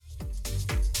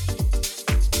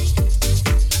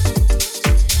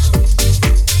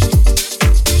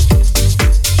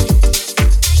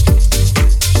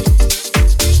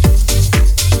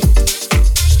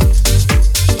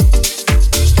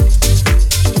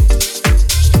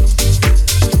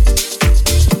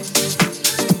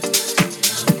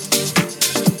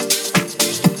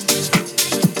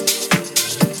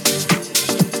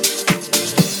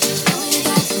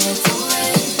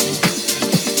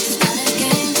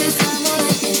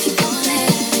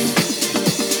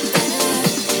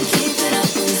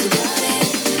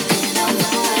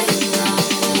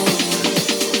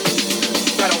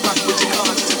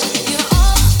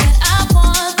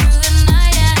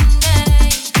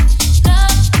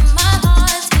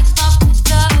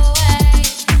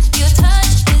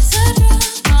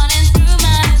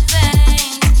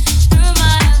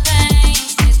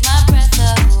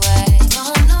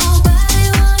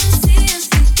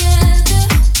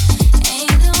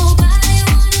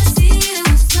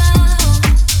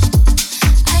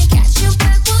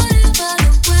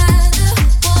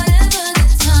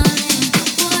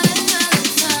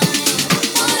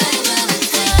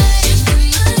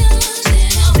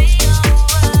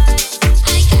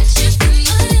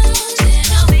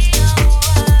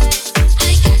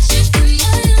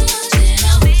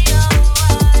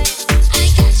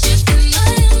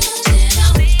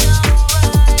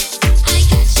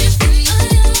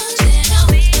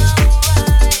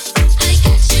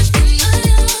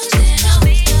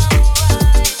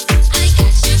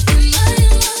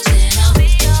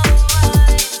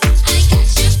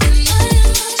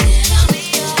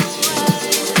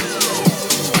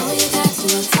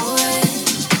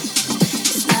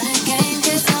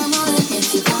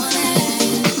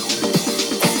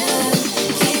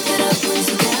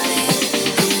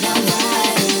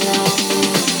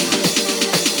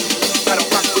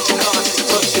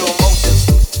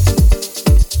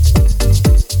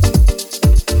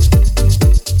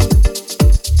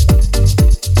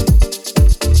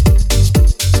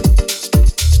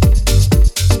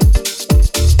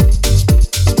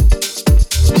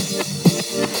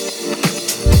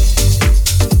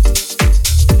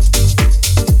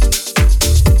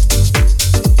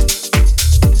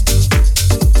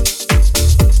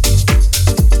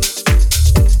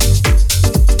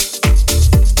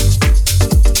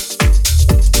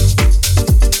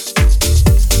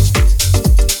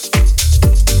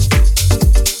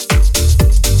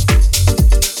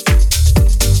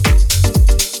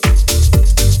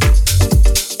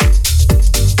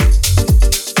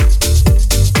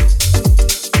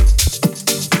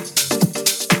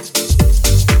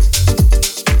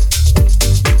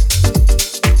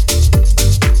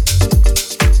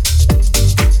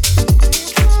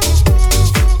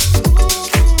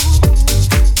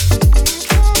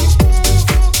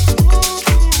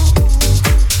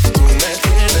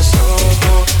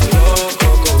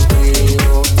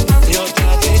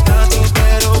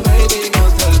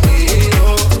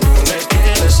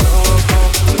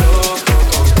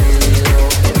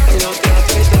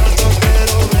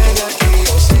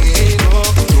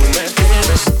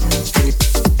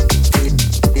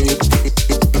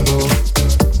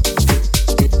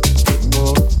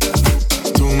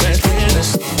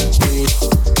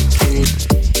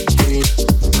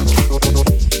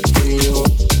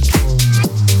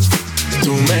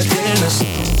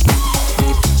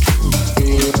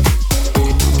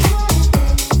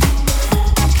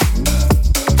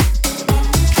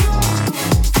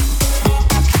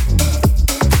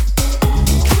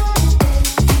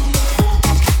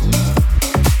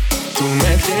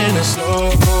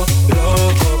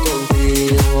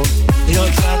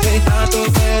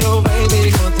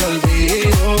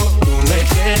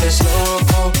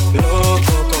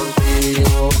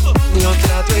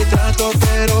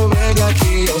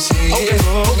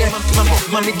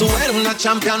Mami, tú eres una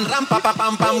champion, ram, pa, pa,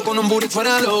 pam, pam, con un booty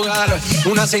fuera del hogar.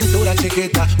 Una cintura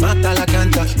chiquita, mata la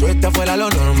cancha, tú estás fuera lo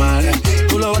normal.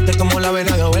 Tú lo bates como la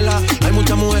vena de abuela. Hay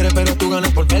muchas mujeres, pero tú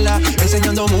ganas por vela.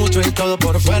 Enseñando mucho y todo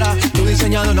por fuera. Tu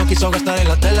diseñado no quiso gastar en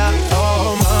la tela.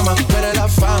 Oh, mama, tú eres la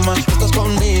fama. Estás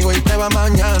conmigo y te va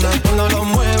mañana. Cuando lo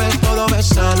mueves, todo me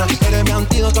sana. Eres mi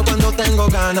antídoto cuando tengo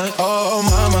ganas. Oh,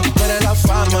 mama, tú eres la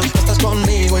fama. Estás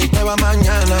conmigo y te va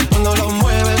mañana. Cuando lo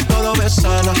mueves, todo me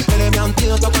sana. Eres mi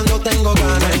antídoto cuando tengo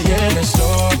ganas. Me tienes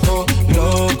loco,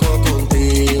 loco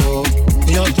contigo.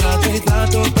 Yo trato y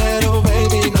trato, pero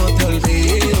baby, no te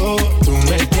olvido. Tú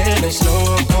me tienes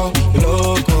loco,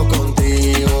 loco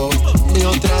contigo.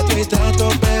 Yo trato y trato,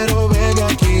 pero baby,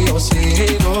 aquí yo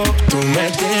sigo. Tú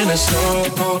me tienes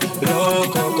loco,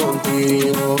 loco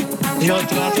contigo. Yo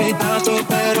trato y trato,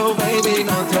 pero baby,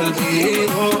 no te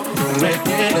olvido. Tú me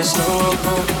tienes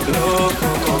loco, loco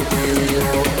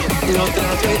contigo. Yo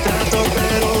trato y trato,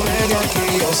 pero baby, aquí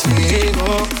yo sigo.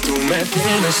 Tú me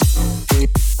tienes.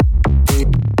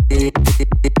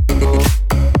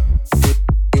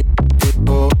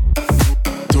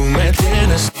 Tú me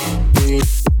tienes.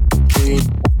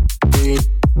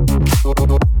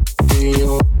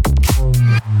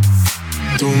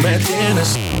 Tú me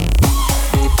tienes.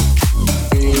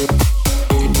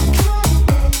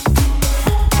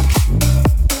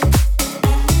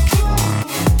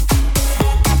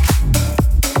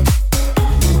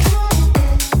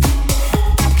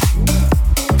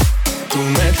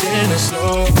 Tienes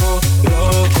loco,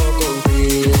 loco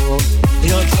contigo.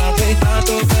 Yo trato y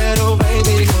trato, pero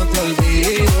baby, no te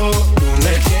olvido. Tú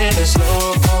me tienes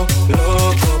loco,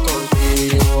 loco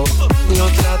contigo. Yo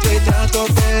trato y trato,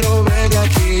 pero baby,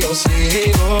 aquí yo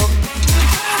sigo.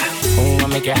 Oh, I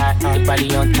make it hot, hot,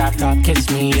 body on top, top, kiss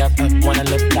me up, wanna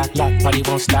lift lock, lock, party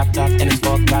won't stop, stop, and it's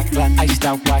 4 o'clock, clock, iced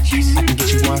out watch, I can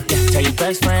get you one, yeah. Tell your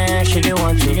best friend, she get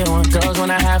one, girls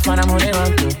when I have fun, I'm who they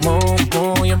run to, move,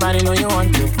 move, your body know you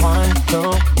want to, 1,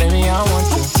 2, baby, I want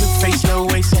to, cute face, low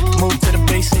waist, move to the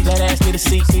base, that ass need a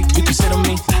seat, you can sit on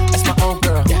me, that's my old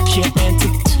girl, yeah. She an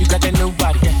antique, you got that new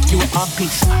body, yeah. You an art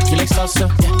piece, you like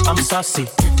salsa, yeah. I'm saucy,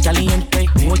 caliente,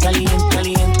 muy caliente,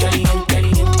 caliente, caliente,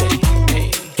 caliente.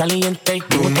 Caliente,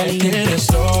 tú me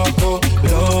tienes loco,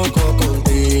 loco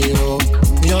contigo.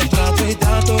 Yo trato y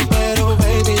trato, pero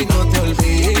baby, no te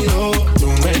olvido. Tú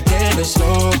me tienes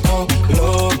loco,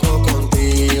 loco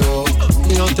contigo.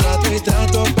 Yo trato y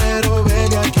trato, pero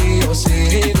baby, aquí yo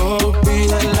sigo.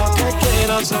 Pide lo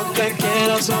que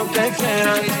quieras, eso que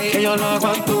quieras, que yo lo hago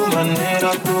a tu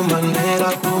manera, tu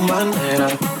manera, tu manera.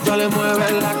 Dale,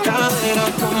 mueve la cadera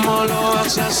como lo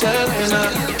hace Selena.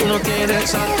 Tú no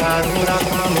tienes atadura,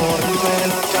 tu amor rompe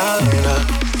la cadena.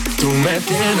 Tú me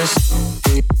tienes.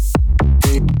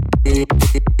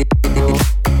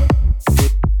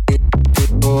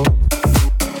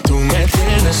 Tú me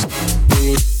tienes.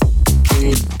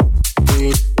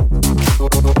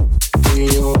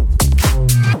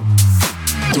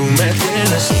 Tú me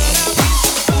tienes.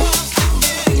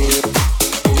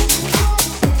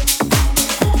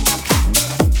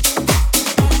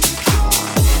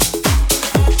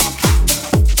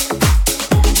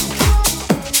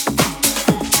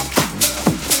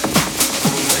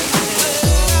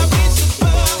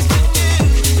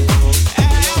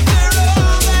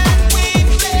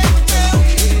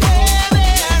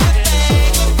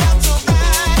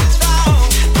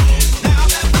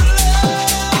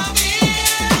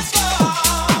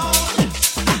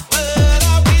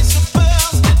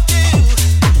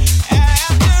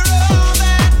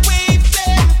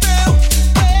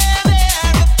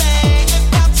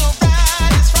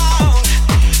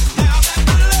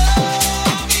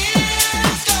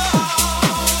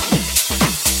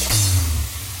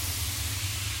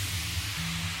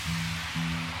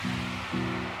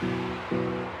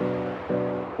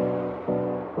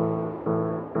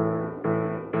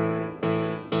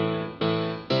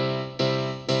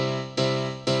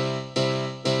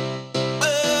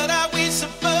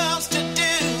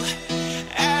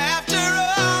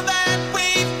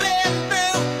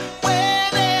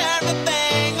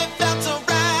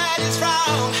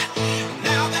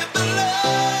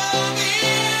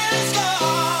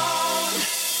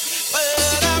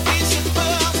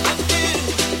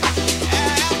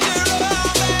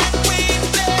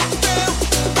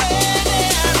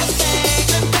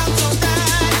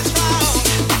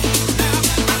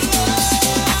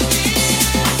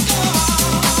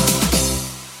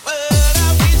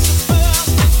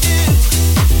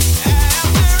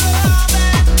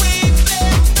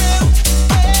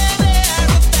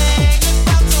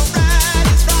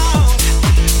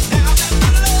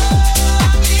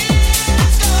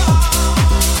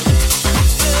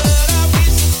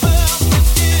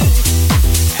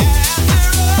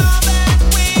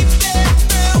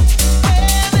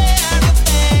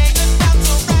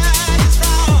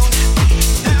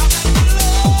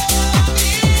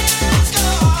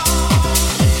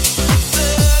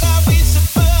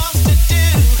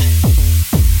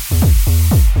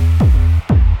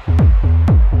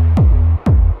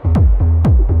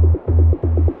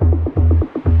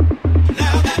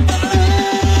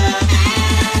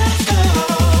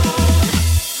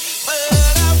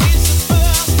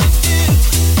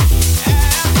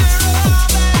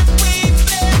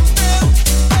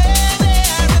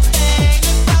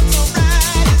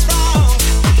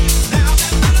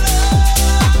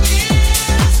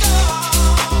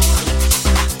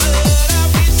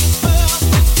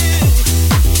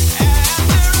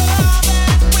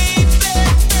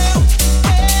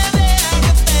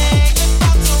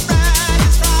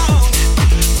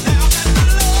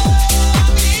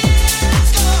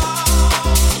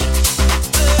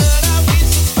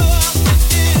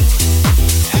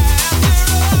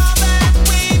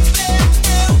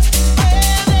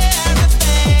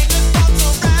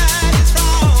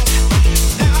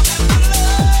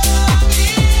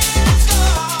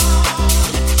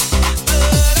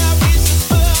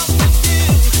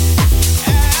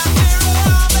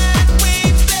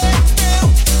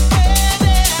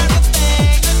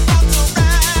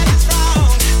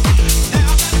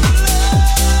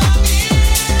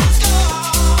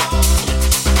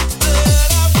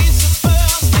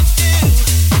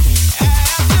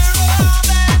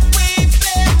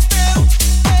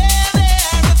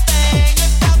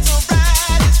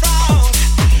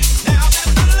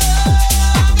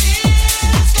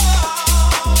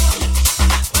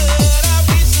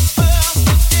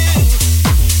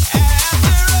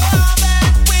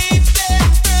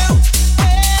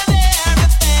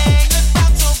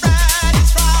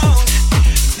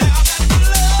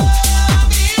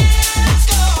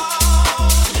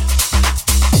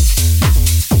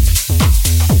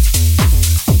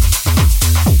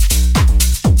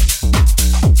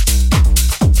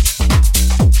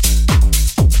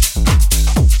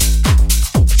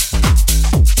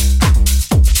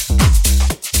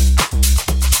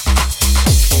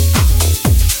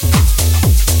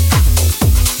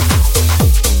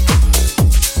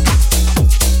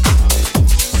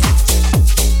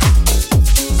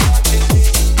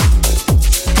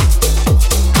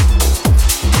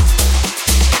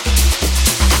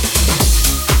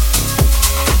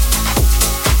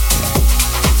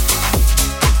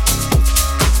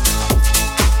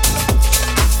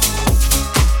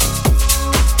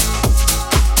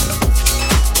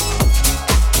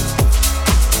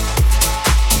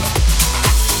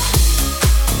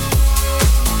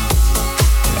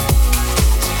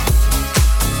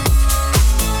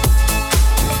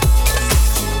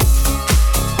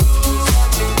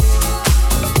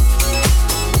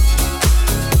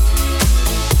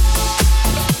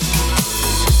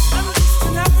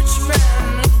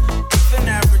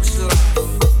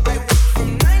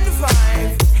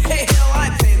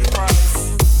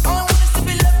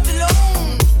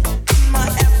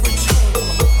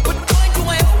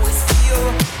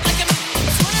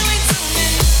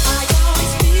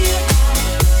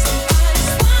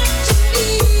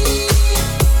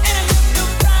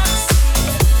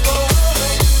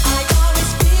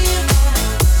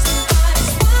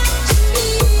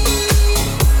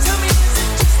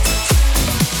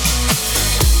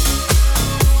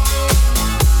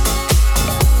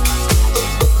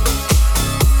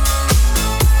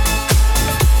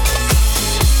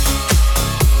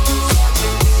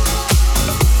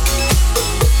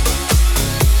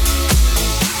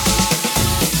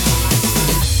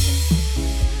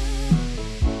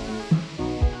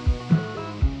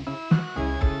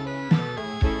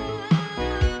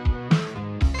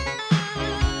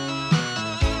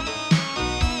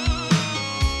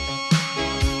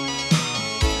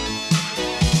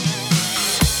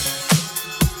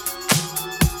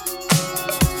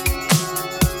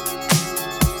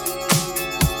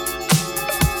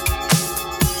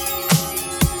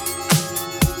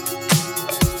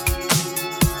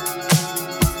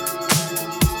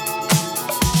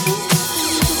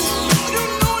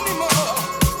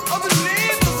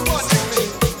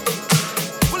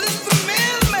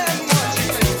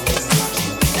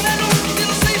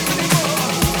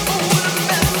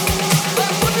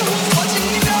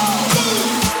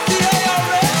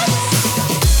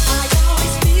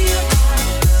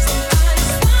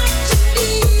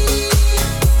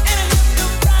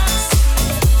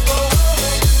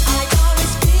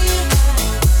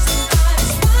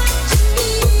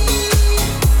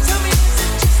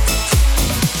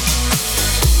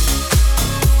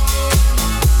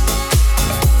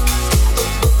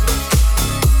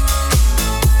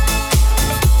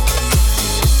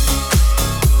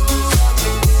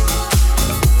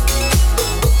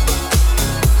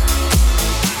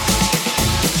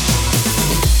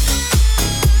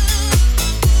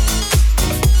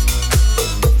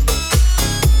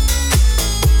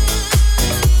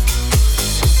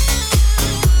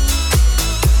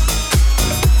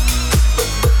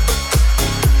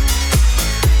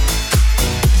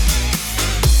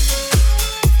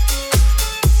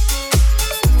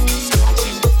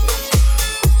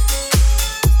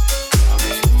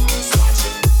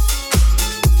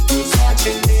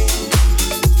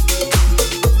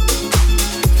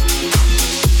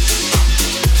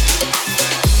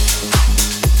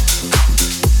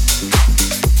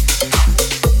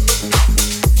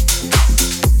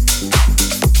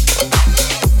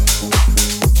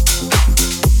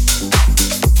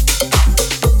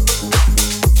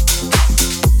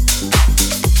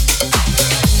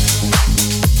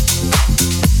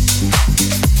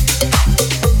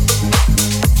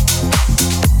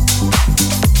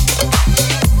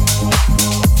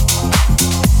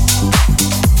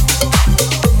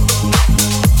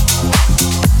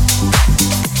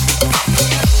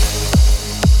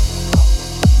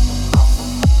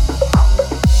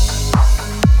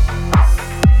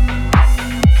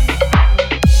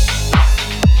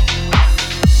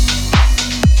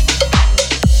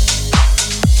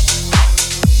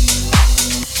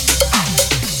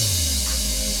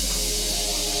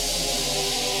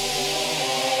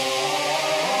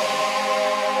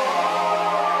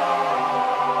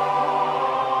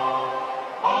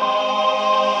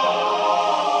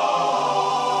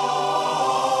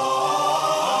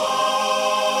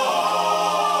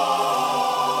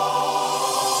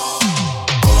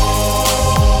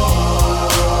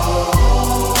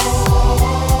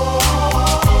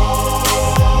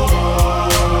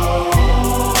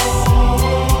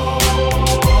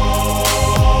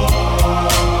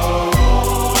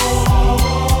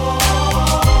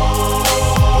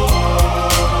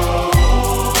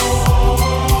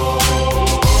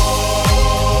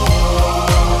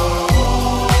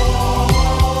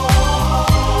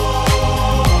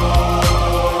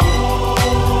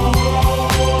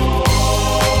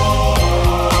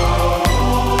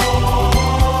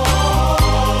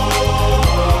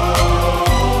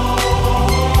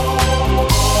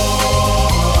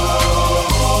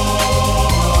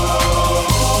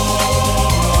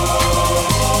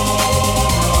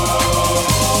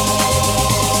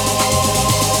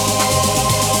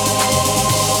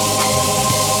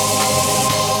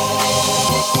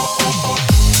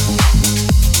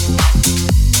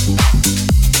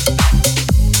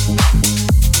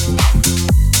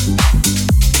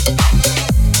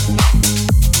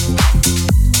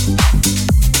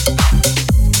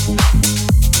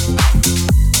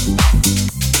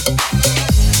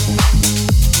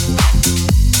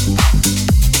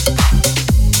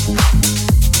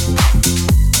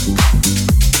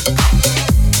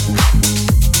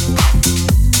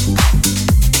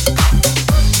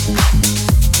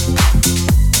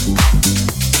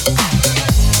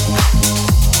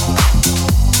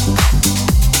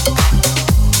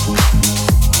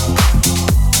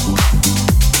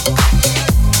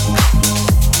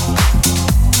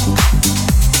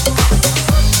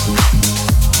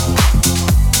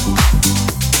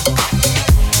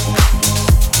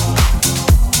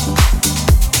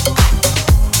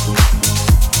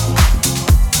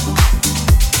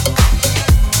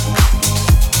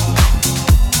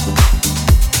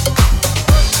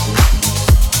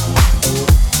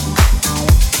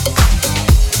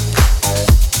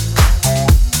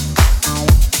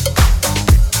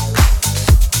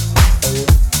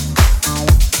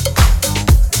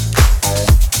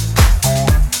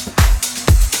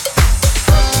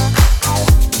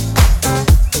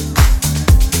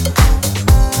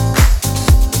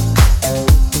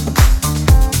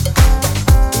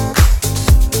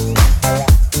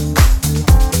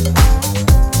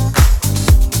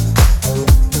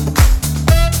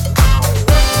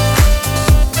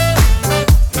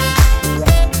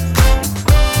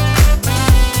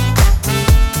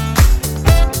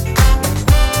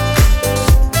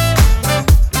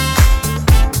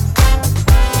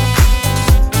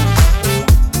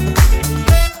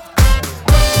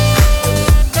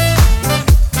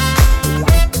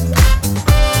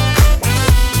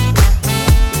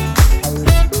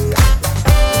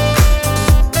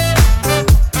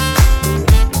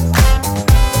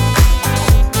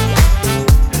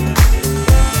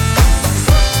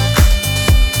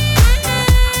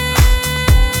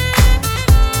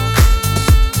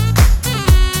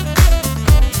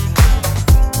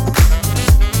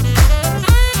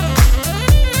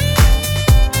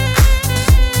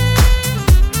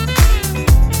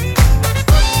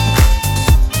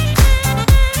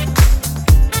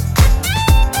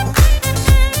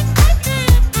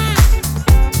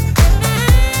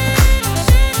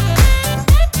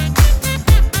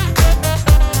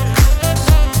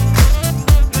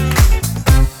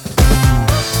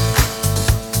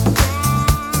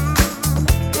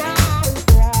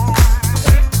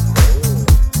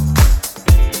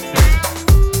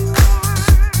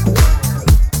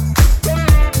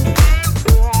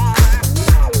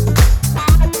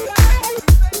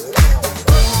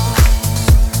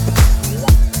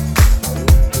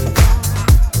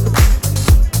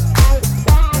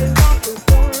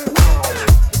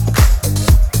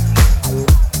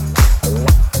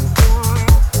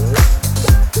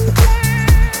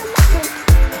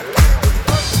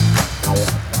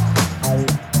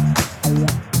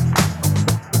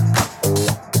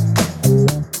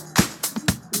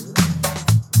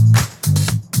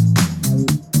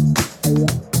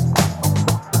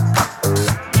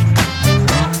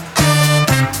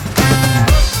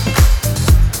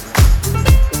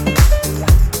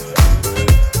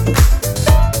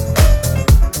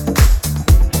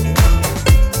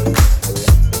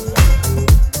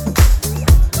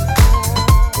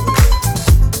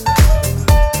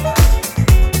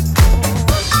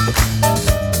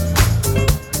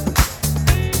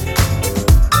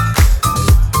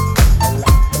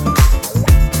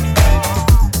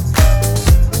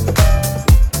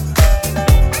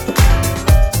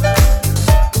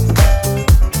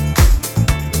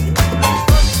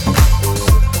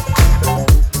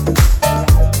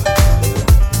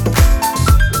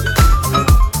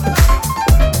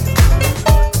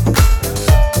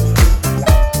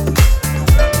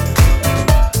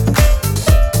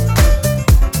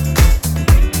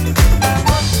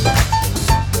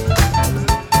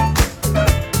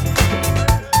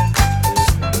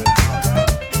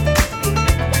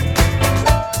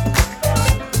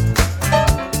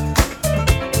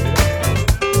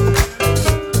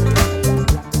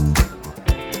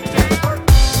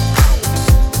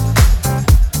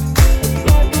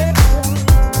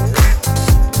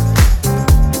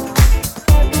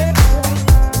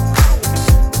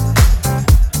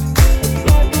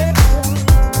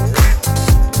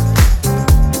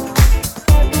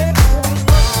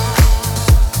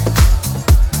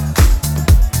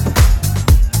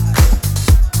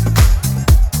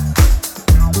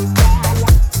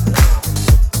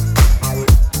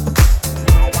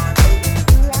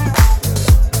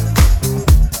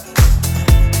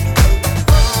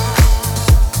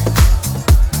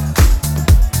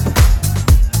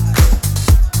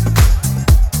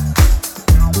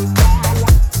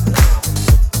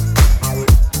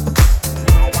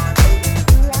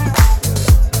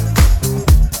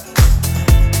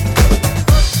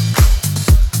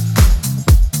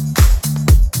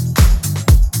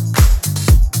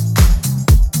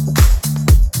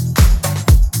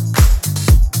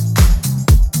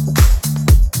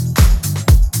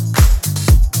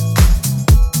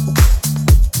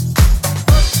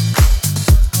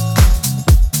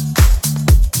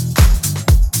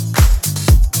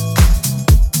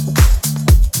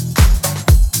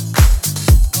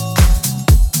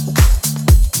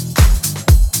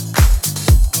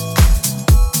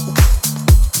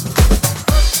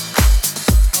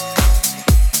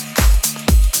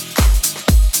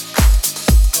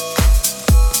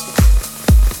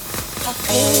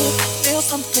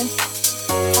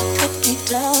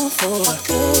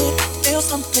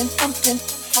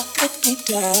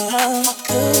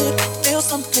 could feel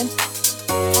something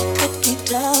I could be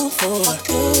down for. I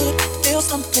could feel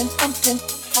something, something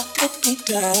I could be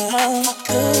down. I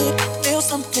could feel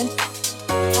something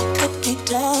I could be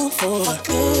down for. I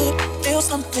could feel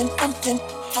something, something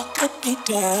I could be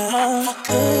down. I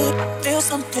could feel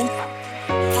something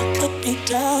I could be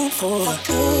down for. I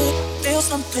could feel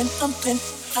something, something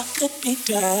I could be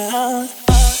down.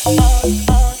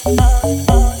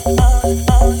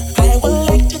 I would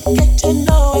like to get to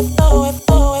know it, know it,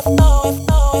 know it, know it,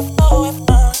 know it, know it.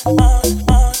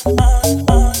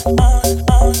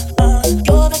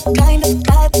 You're the kind of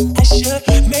guy that I should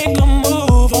make a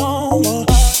move on.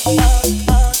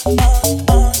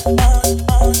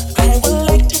 I would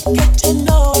like to get to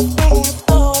know it,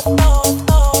 know it, know it,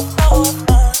 know it,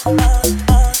 know it.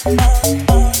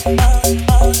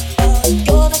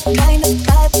 You're the kind of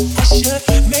guy that I should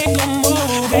make a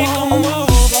move, make a move.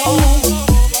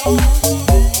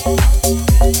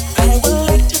 I would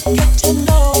like to get to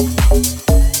know it.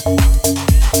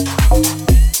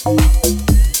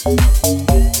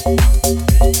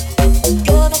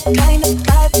 You're the kind of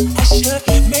guy that I should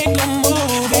make a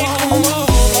move, make a move.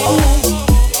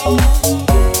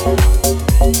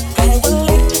 I would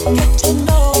like to get to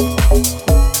know it.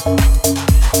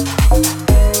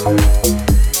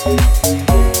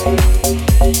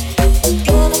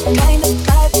 You're the kind of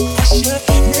guy that I should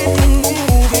make a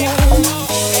move, make a move.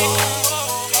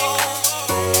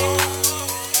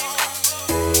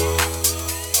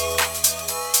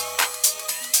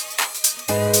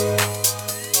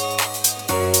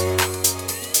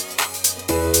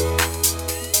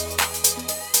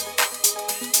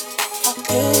 I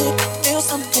could feel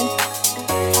something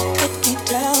I could be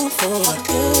down for. I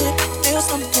could feel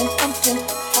something, something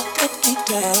I could be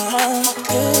down. I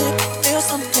could feel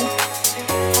something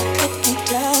I could be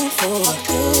down for. I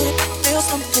could feel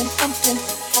something, something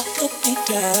I could be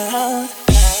down.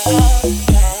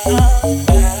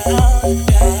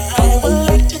 I would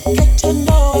like to get to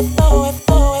know it, know it,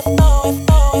 know it, know it,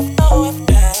 know it, know it.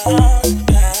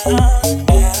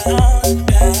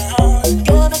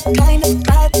 You're the kind of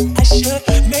guy that I should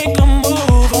make a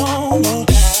move on.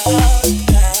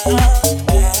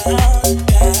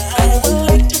 I would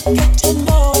like to get to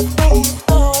know it,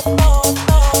 know it, know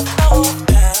it, know it,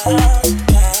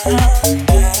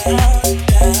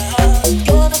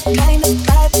 You're the kind of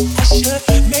guy that I should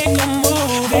make a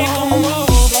move, make a move.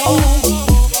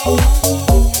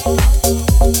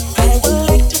 I would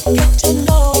like to get to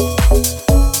know it.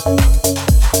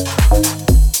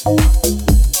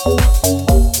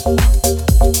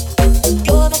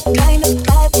 You're the kind of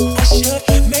guy that I should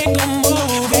make a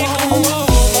move, make a move.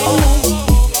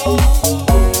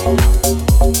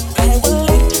 I would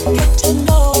like to get to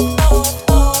know it, know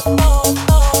it, know it,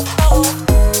 know it.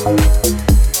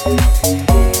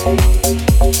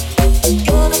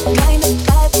 You're the kind of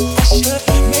guy that I should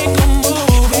make a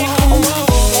move, make a move.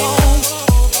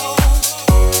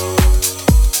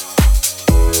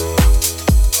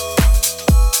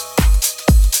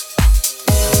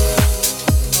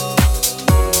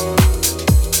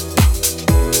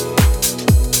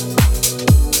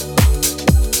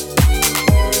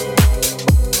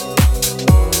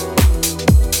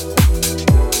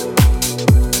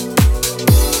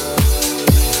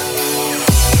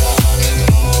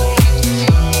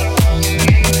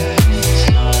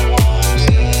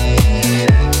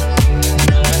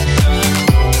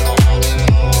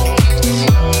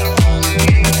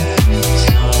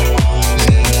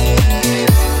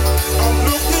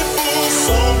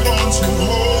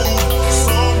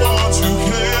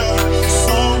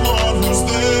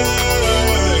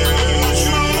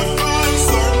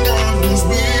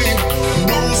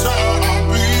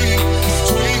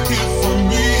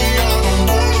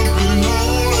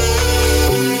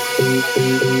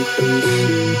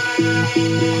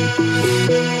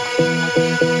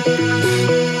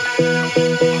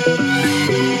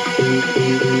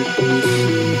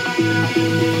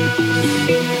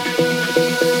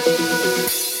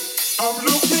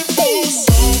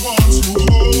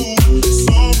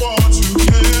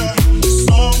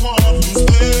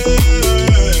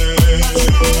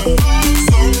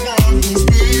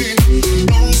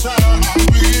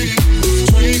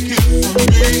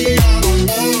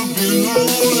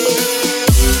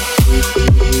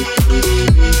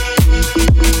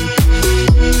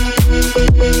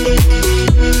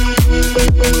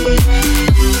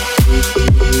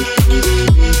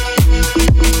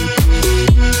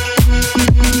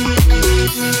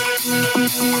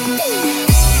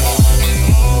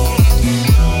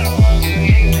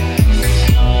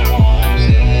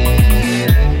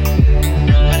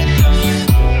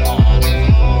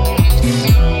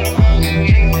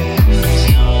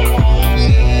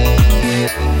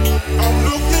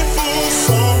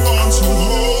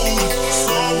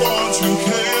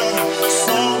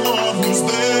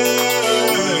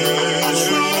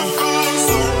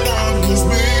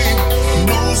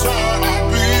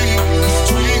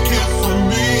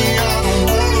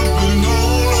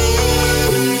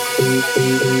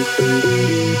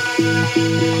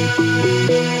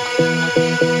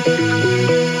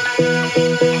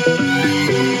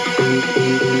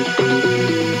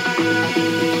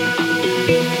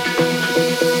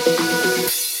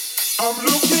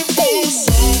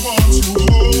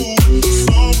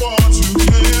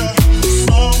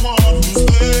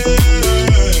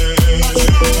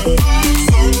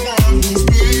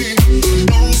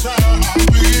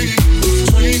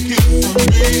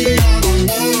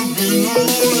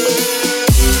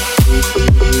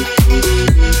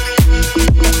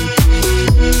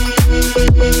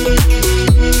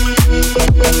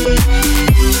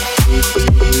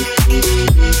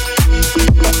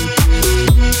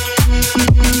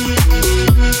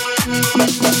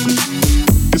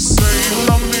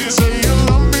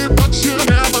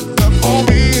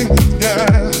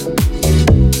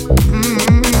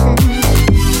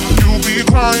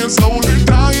 slowly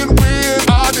dying when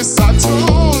I decide to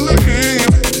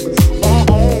leave.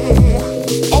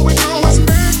 All we do is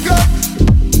make up,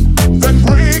 then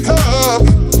break up.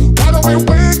 Why don't we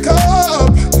wake up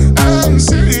and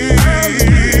see?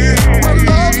 When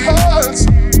love hurts,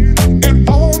 it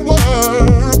won't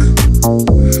work.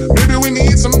 Maybe we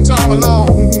need some time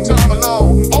alone.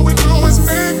 All we do is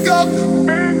make up,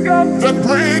 then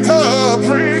break up.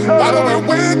 Why don't we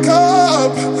wake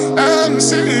up and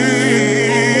see?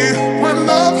 When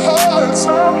love hurts,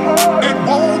 it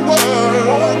won't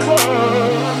work.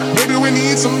 Maybe we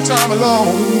need some time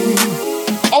alone.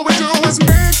 All we do is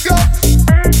make up,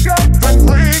 then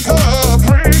break up.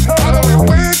 Why don't we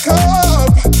wake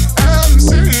up and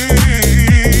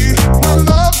see? When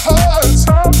love hurts,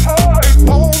 it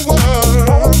won't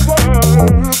work.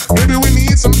 Maybe we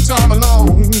need some time alone.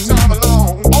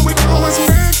 All we do is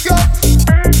make up,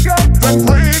 then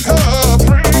break up.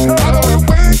 Why don't we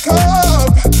wake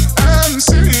up and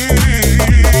see?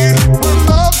 When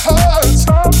love hurts,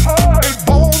 it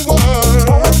won't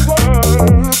work.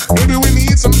 Maybe we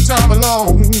need some time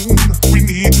alone. We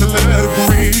need to let it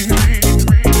breathe.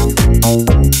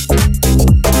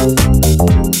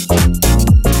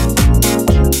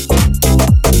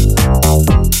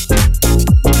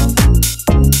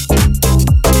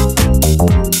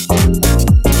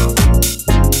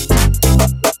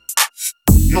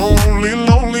 You're only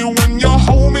lonely when your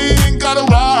homie ain't got a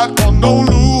ride or no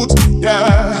loot,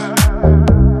 yeah.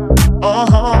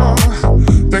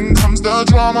 Then comes the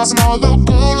drama, some other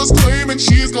girl is claiming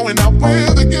she's going out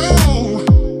with you.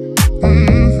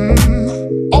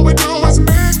 All we do is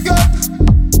make up,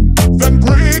 then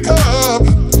break up.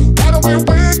 Why don't we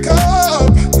wake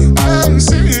up and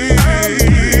see?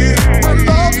 When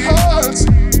love hurts,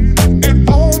 it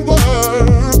won't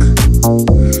work.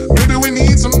 Maybe we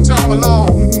need some time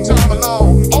alone.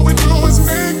 All we do is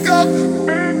make up,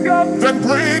 then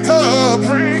break up.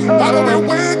 Why don't we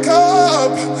wake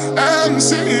up and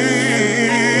see?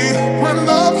 When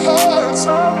love hurts,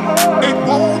 it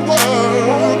won't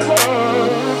work.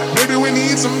 Maybe we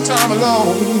need some time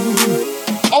alone.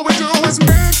 All we do is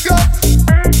make up,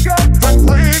 then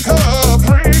break up.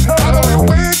 Why don't we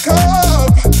wake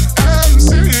up and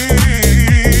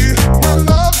see? When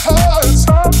love hurts,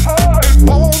 it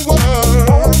won't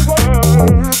work.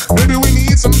 Maybe we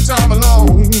need some time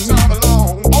alone.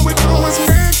 All we do is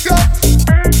make up,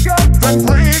 then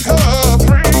break up.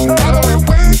 Why don't we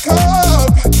wake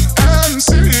up and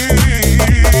see?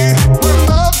 When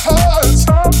love hurts,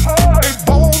 it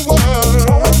won't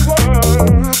work.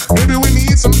 Maybe we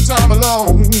need some time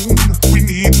alone. We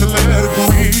need to let it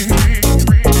breathe.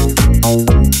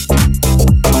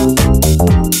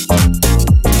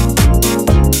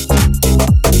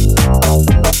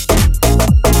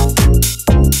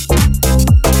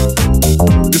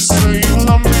 You say you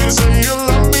love me,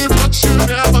 but you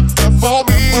never care for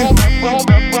me.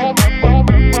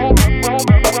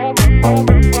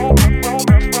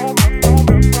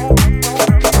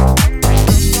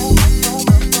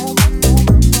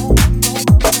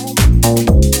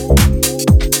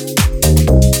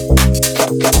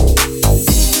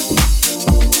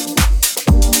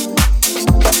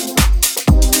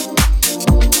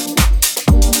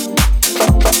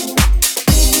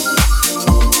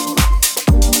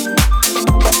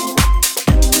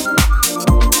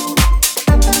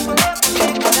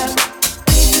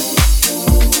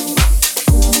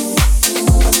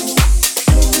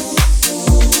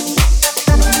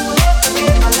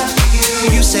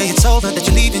 You say it's over, that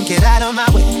you're leaving, get out of my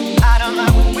way.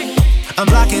 I'm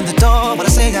blocking the door, but I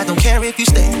say I don't care if you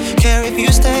stay.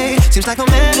 Seems like no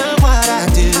matter what I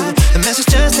do, the message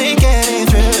just ain't getting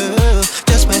through.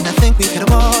 Just when I think we've hit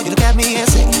a wall, you look at me and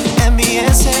say, baby,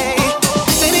 I'm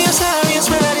sorry, I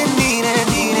swear I didn't mean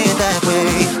it that way.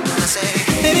 I say,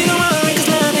 baby, don't worry, 'cause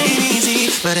love ain't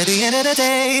easy. But at the end of the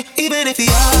day, even if the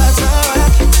odds are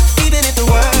up, even if the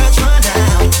words run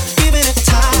out, even if the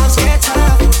times get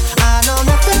tough, I know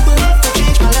nothing will ever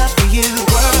change my love for you. The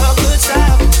world could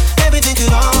stop, everything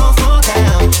could all fall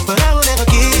down, but I will never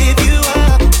give you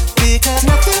up, because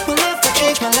nothing will ever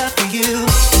change my love for you.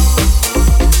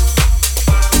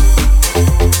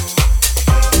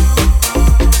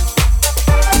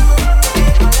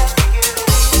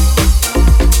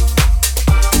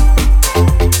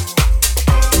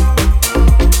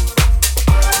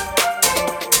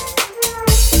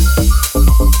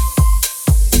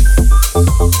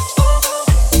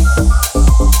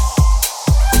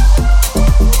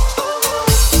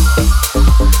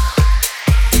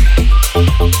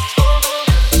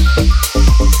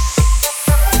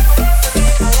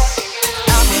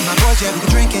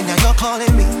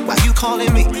 calling me? Why you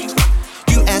calling me?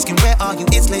 You You asking where are you?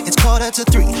 It's late, it's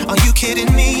 2:45. Are you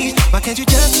kidding me? Why can't you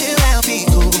just chill out, be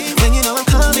cool? When you know I'm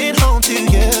coming home to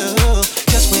you.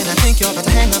 Just when I think you're about to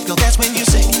hang up, girl, that's when you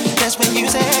say,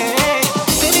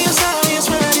 baby, I'm sorry, it's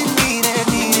right.